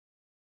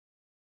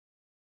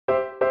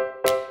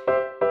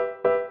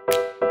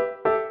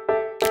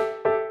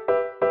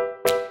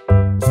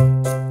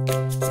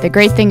The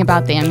great thing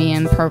about the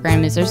MEM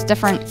program is there's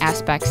different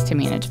aspects to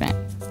management.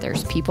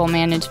 There's people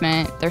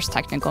management, there's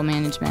technical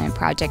management,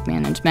 project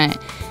management,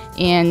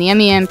 and the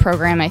MEM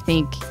program, I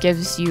think,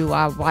 gives you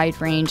a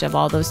wide range of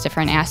all those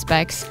different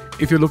aspects.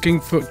 If you're looking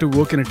to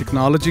work in a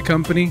technology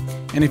company,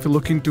 and if you're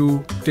looking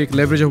to take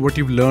leverage of what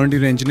you've learned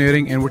in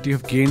engineering and what you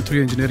have gained through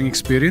your engineering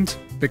experience,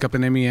 pick up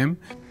an MEM.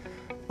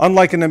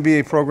 Unlike an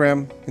MBA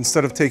program,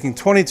 instead of taking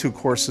 22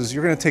 courses,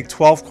 you're going to take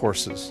 12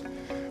 courses.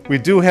 We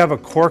do have a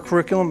core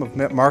curriculum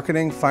of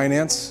marketing,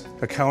 finance,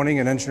 accounting,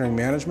 and engineering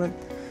management,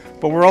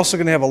 but we're also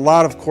going to have a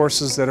lot of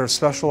courses that are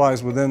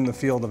specialized within the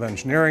field of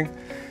engineering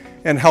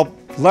and help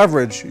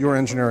leverage your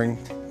engineering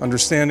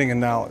understanding and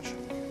knowledge.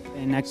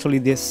 And actually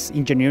this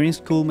engineering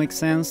school makes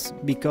sense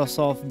because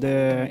of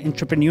the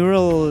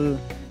entrepreneurial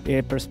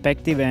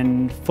perspective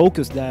and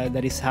focus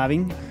that it's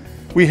having.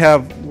 We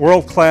have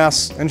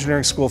world-class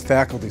engineering school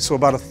faculty, so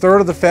about a third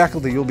of the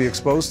faculty you'll be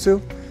exposed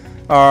to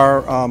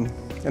are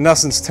in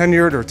essence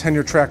tenured or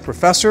tenure-track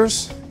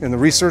professors in the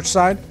research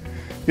side.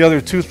 The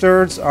other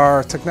 2/3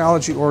 are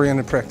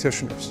technology-oriented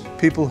practitioners,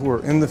 people who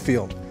are in the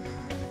field.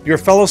 Your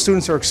fellow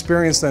students are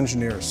experienced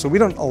engineers, so we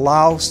don't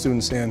allow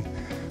students in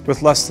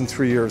with less than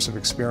 3 years of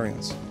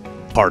experience.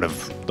 Part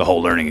of the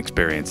whole learning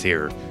experience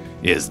here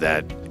is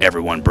that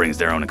everyone brings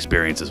their own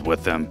experiences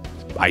with them.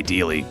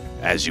 Ideally,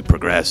 as you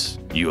progress,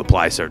 you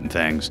apply certain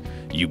things,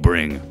 you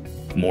bring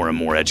more and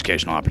more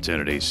educational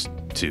opportunities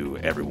to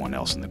everyone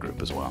else in the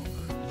group as well.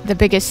 The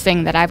biggest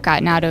thing that I've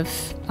gotten out of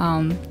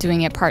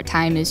doing it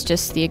part-time is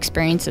just the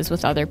experiences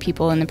with other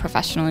people in the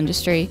professional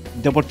industry.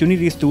 The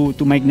opportunities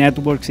to make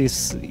networks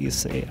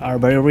are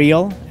very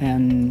real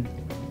and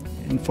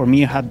for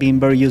me have been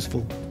very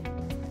useful.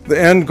 The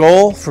end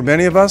goal for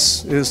many of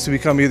us is to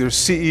become either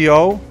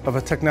CEO of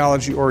a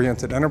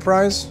technology-oriented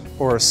enterprise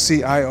or a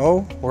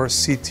CIO or a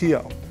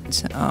CTO.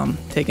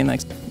 Taking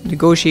like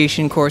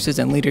negotiation courses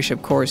and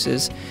leadership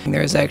courses. And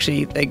there's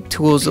actually like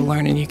tools to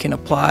learn and you can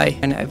apply,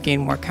 and I've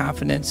gained more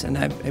confidence and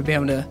I've been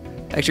able to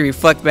actually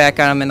reflect back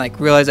on them and like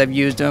realize I've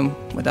used them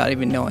without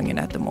even knowing it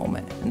at the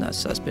moment, and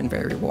that's been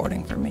very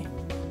rewarding for me.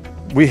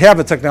 We have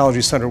a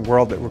technology-centered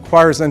world that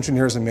requires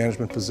engineers in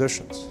management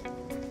positions.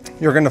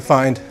 You're going to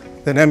find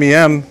that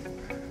MEM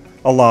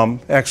alum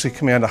actually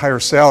command a higher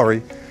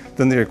salary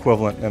than the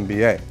equivalent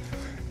MBA.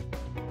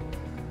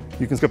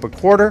 You can skip a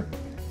quarter.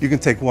 You can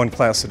take one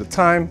class at a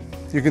time.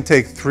 You can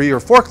take 3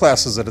 or 4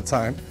 classes at a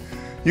time.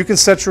 You can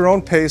set your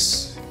own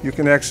pace. You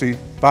can actually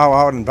bow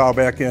out and bow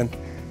back in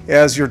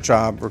as your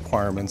job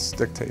requirements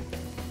dictate.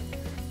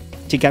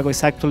 Chicago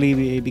is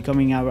actually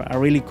becoming a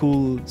really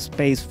cool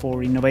space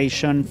for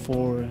innovation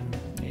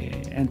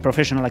and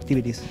professional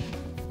activities.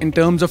 In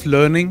terms of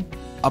learning,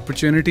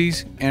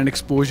 opportunities, and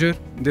exposure,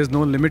 there's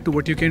no limit to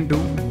what you can do.